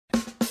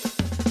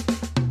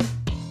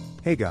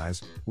Hey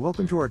guys,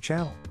 welcome to our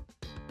channel.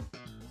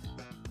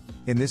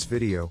 In this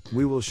video,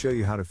 we will show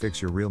you how to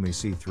fix your RealMe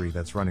C3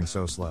 that's running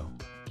so slow.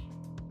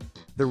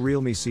 The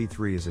RealMe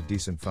C3 is a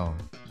decent phone,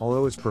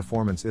 although its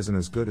performance isn't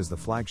as good as the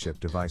flagship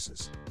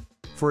devices.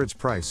 For its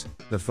price,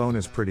 the phone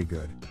is pretty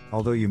good,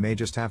 although you may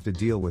just have to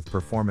deal with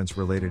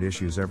performance-related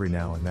issues every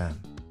now and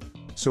then.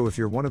 So if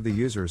you're one of the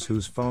users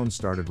whose phone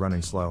started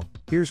running slow,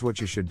 here's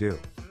what you should do.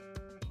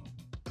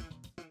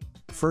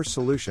 First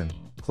solution,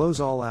 close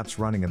all apps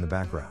running in the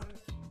background.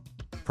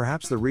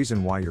 Perhaps the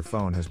reason why your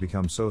phone has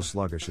become so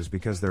sluggish is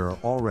because there are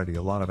already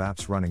a lot of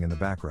apps running in the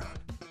background.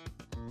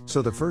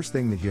 So the first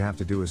thing that you have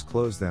to do is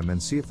close them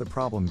and see if the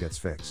problem gets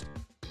fixed.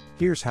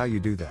 Here's how you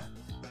do that.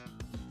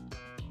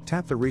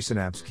 Tap the Recent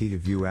Apps key to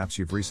view apps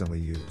you've recently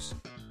used.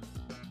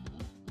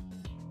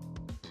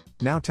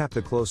 Now tap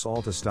the Close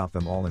All to stop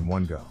them all in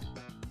one go.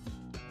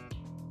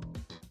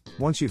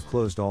 Once you've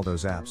closed all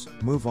those apps,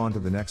 move on to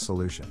the next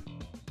solution.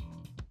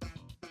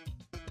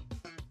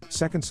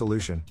 Second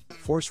solution,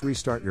 force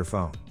restart your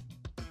phone.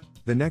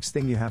 The next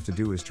thing you have to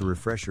do is to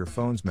refresh your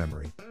phone's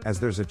memory, as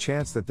there's a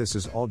chance that this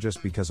is all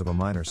just because of a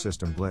minor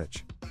system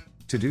glitch.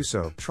 To do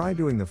so, try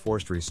doing the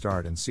forced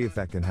restart and see if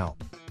that can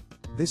help.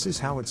 This is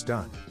how it's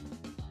done.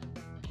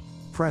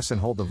 Press and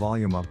hold the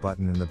volume up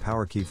button and the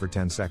power key for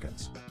 10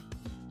 seconds.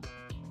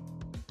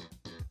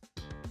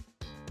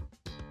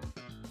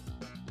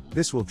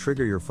 This will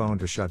trigger your phone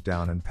to shut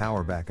down and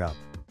power back up.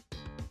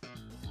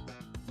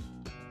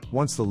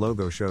 Once the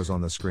logo shows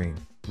on the screen,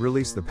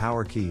 release the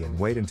power key and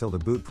wait until the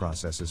boot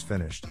process is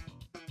finished.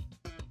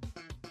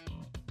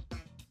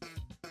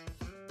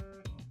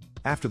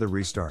 After the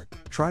restart,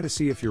 try to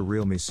see if your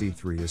RealMe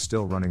C3 is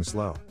still running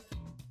slow.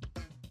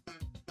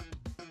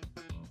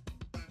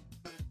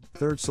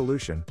 Third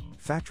solution,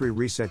 factory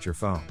reset your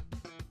phone.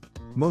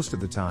 Most of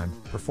the time,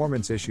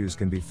 performance issues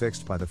can be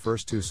fixed by the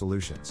first two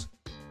solutions.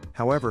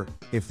 However,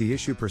 if the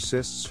issue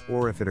persists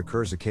or if it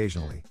occurs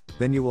occasionally,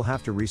 then you will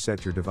have to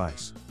reset your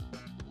device.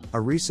 A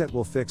reset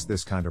will fix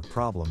this kind of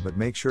problem, but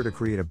make sure to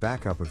create a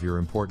backup of your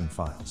important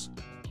files.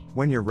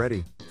 When you're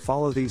ready,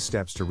 follow these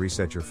steps to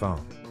reset your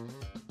phone.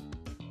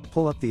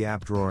 Pull up the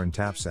app drawer and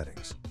tap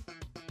Settings.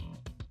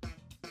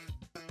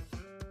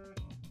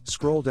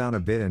 Scroll down a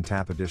bit and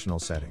tap Additional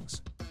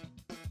Settings.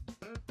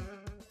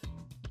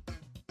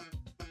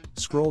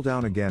 Scroll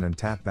down again and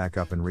tap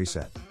Backup and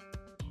Reset.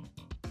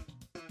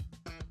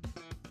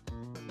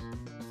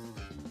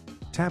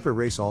 Tap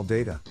Erase All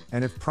Data,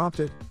 and if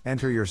prompted,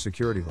 enter your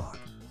security lock.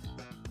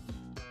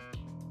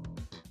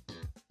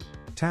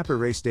 Tap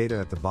Erase Data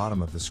at the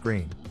bottom of the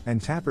screen,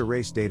 and tap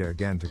Erase Data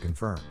again to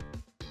confirm.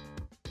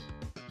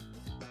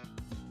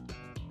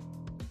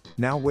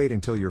 Now wait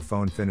until your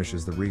phone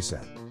finishes the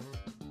reset.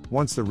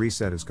 Once the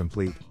reset is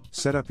complete,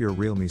 set up your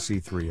RealMe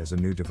C3 as a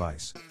new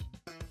device.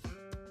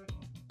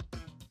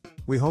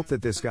 We hope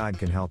that this guide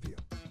can help you.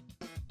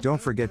 Don't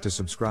forget to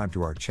subscribe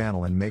to our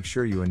channel and make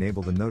sure you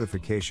enable the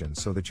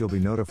notifications so that you'll be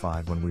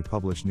notified when we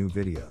publish new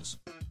videos.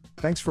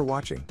 Thanks for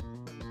watching.